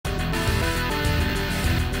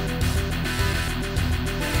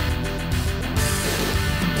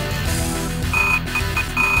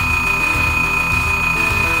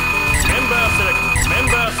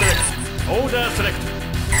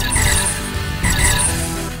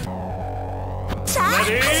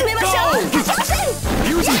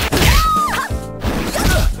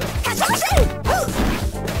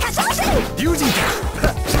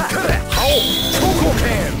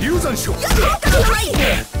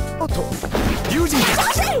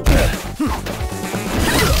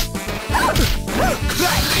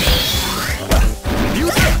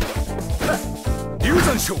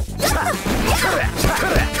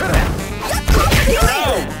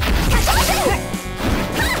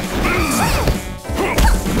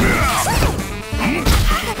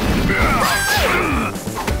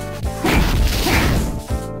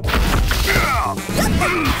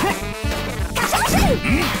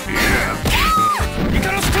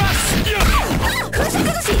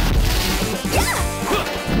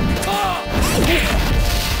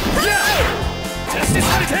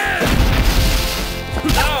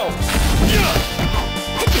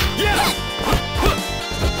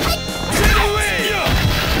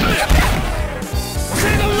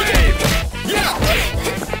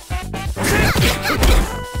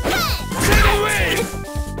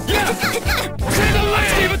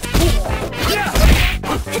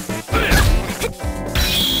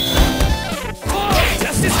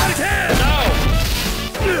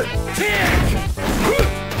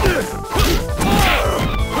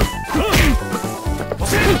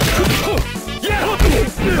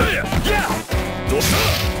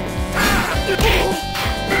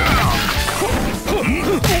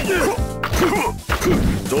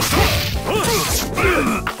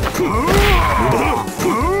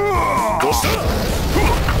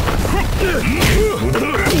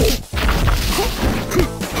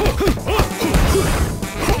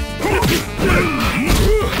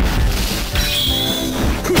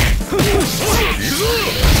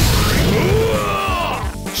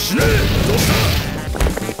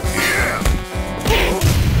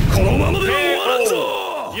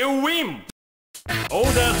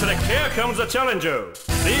Order select. Here comes the challenger.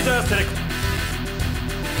 Leader select.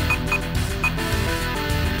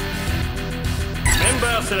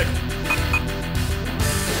 Member select.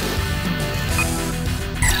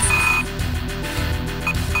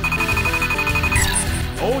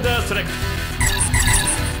 Order select.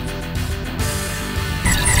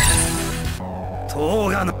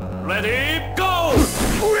 東賀の Ready, go!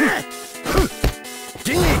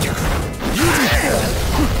 現役客友人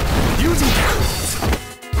友人客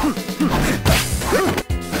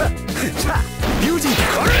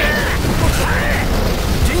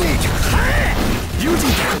現役客友人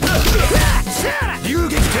客流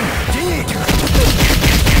撃剣現役客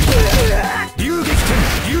流撃剣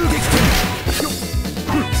流撃剣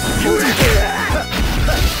友人客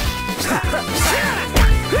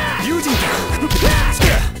友人客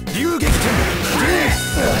流撃剣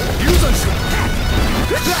流山賞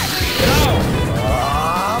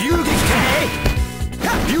流撃剣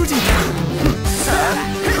流人客流撃剣流人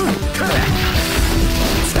客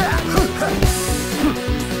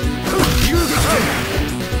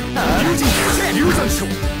流山賞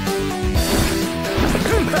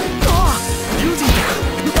流人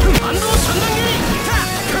客反動三段蹴り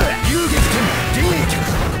流撃剣現役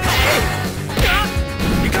客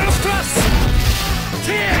イカロスプラス大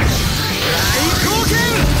貢献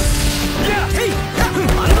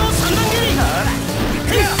反動三段蹴り反動三段蹴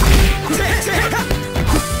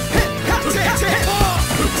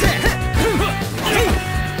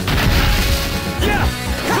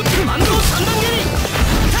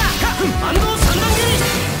り反動三段蹴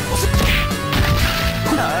り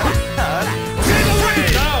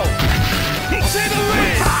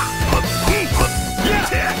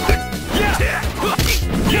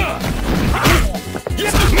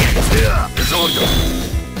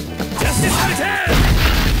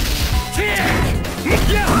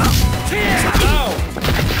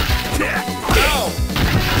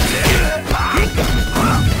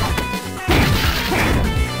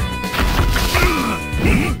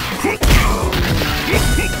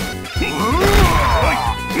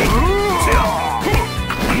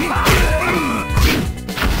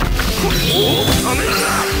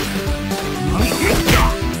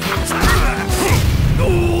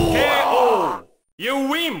You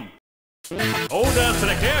win! Order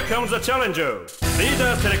select. Here comes the challenger.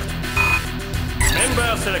 Leader select.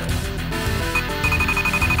 Member select.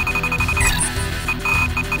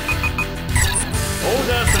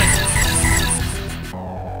 Order select.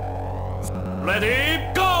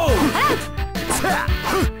 Ready, go!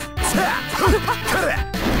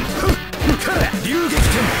流撃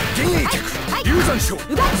剣現役客流山賞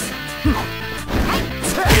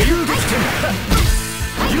流撃剣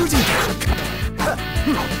友人客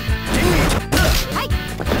現役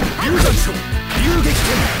流山賞流撃剣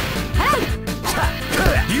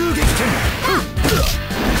流撃剣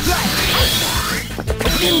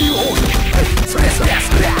電流砲それそれ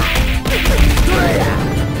それ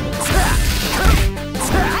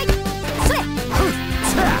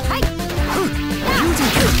流人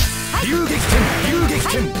剣流撃剣流撃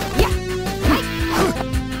剣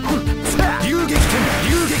流撃剣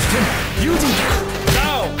流撃剣友人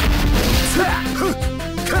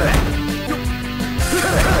客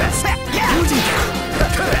友人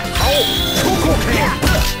客覇王超高剣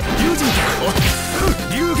友人客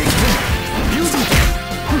流撃剣友人客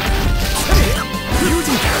友人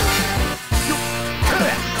客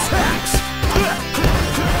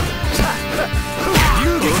流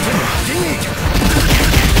撃剣現役客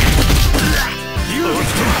流撃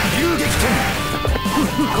剣流撃剣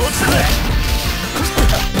こっちだ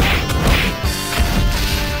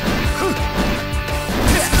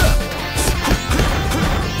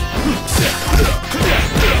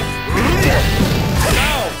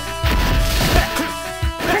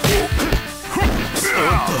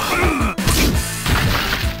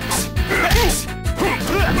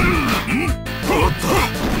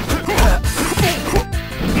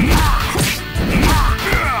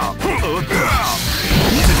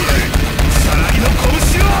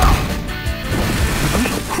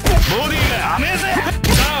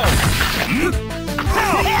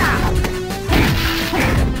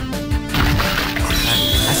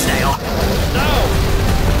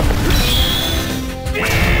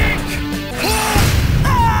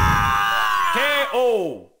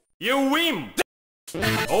You win!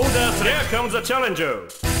 Order select. Here comes the challenger.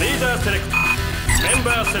 Leader select.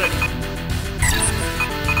 Member select.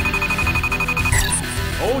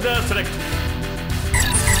 Order select.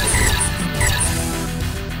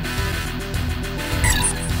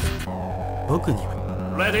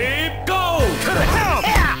 Ready, go!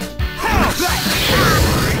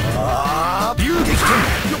 流撃剣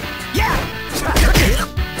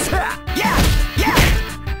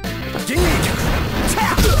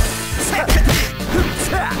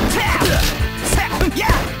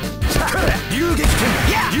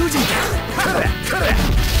竜神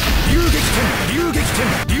流撃剣流撃剣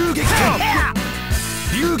流撃剣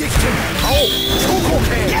流撃剣青超高剣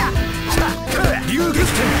流撃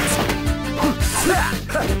剣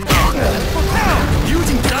竜神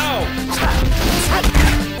剣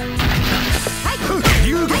流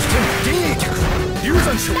撃剣幻影脚流山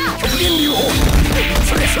椒極限流砲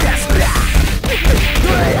そりゃそりゃそりゃ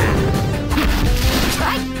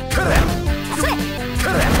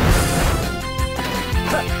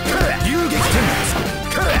流撃剣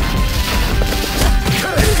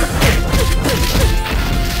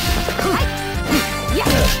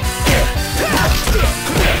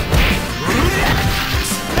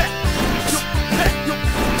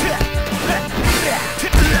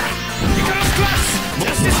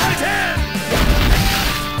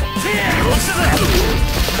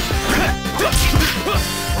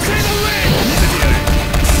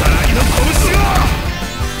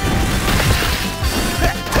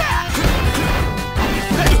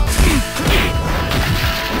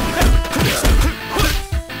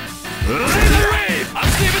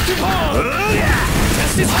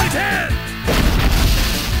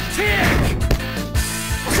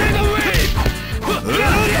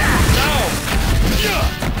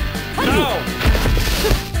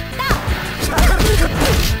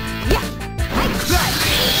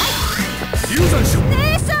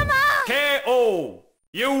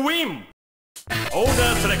You win!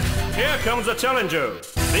 Order select. Here comes the challenger.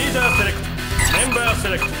 Leader select. Member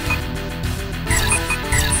select.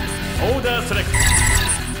 Order select.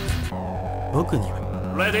 僕には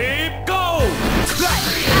Ready, go!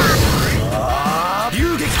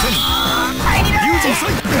 流撃剣竜神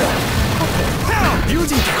祭竜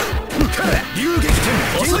神脚流撃剣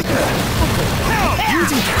遅い竜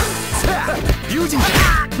神脚竜神脚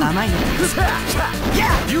甘いね竜神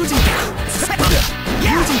脚竜神脚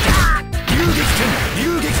流撃剣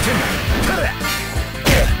流撃剣幻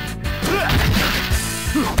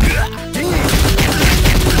影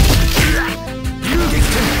流撃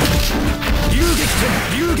剣流撃剣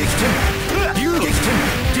流撃剣流撃剣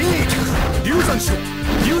幻影脚流山椒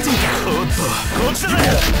竜神脚おっとこっちだ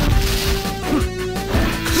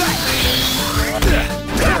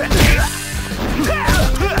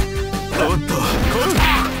おっと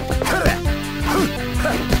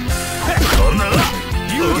こんな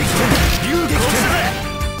流撃剣流撃剣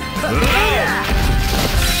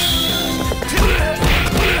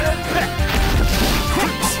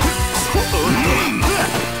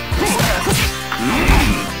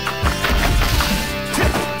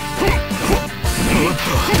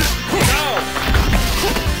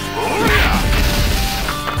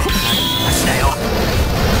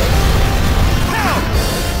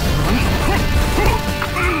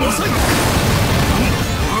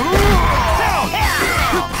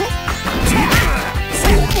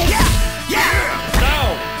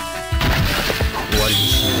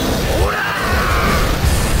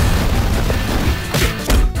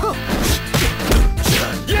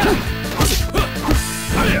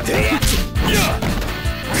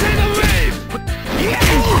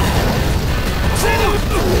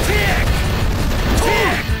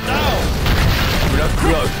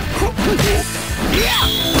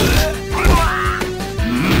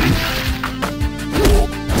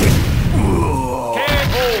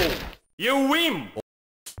You win!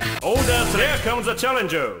 Order select. Here comes the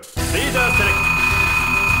challenger. Leader select.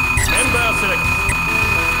 Member select.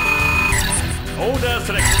 Order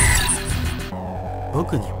select.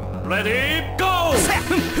 僕には Ready, go!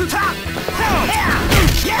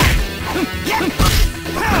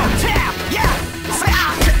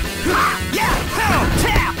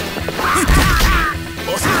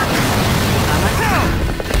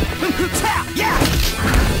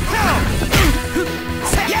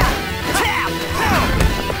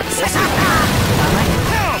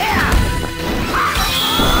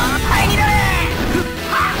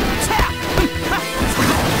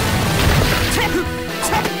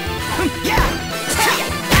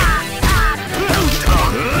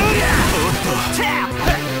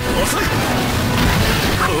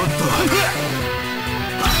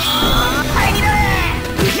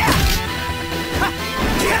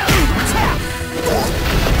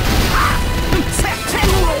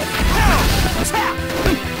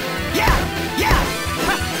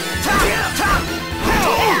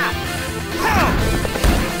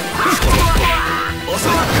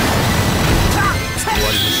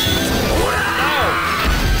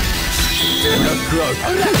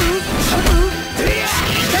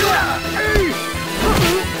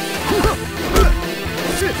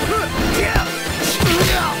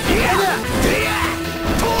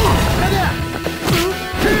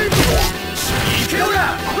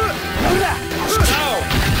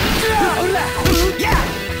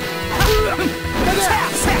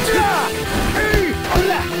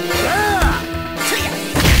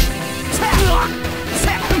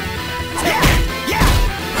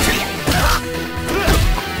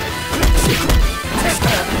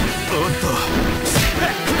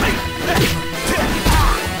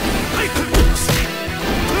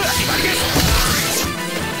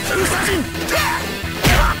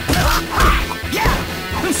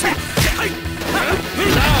 満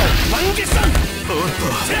月さん。おっと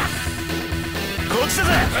こっちだぜ。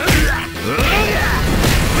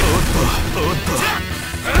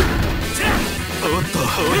おっと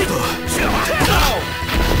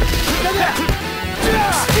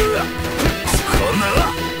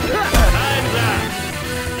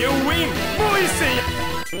You win! Boise!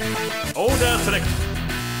 Order select!